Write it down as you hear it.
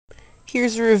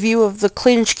Here's a review of the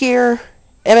Clinch Gear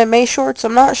MMA shorts.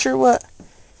 I'm not sure what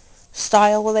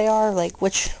style they are, like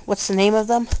what's the name of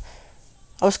them.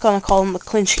 I was gonna call them the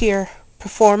Clinch Gear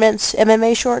Performance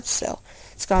MMA shorts, so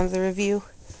it's gone with the review.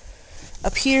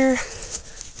 Up here,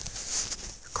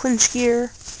 Clinch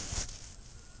Gear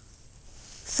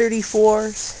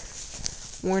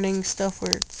 34s. Warning stuff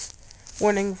where it's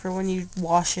warning for when you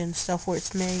wash and stuff where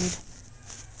it's made.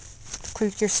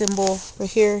 Clinch Gear symbol right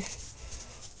here.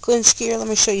 Clinch Gear, let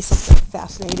me show you something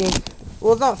fascinating.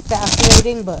 Well, not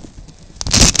fascinating, but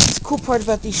it's a cool part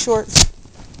about these shorts.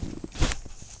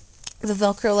 The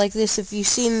Velcro like this. If you've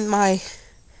seen my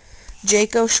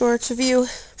Jayco shorts review,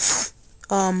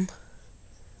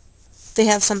 they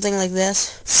have something like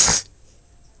this.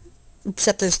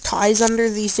 Except there's ties under.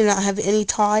 These do not have any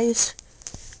ties,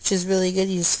 which is really good.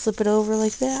 You just flip it over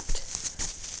like that.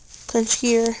 Clinch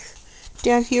Gear.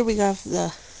 Down here we got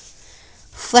the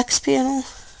flex panel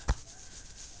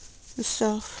and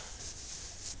stuff.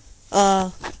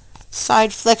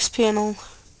 Side flex panel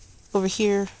over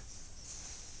here.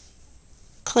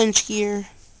 Clinch Gear.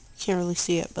 Can't really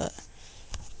see it, but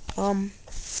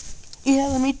yeah,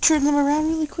 let me turn them around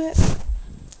really quick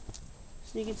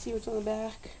so you can see what's on the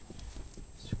back.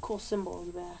 It's a cool symbol on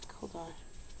the back. Hold on.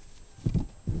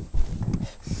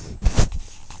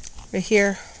 Right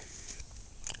here.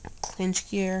 Clinch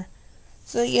Gear.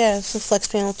 So yeah, it's a flex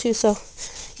panel too. So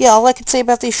yeah, all I can say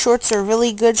about these shorts are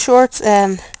really good shorts,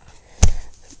 and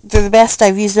they're the best.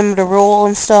 I've used them to roll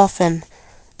and stuff, and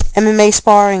MMA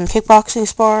sparring, kickboxing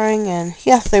sparring, and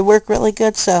yeah, they work really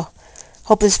good. So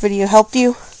hope this video helped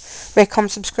you. Rate,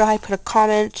 comment, subscribe, put a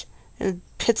comment, and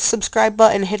hit the subscribe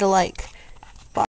button, hit a like.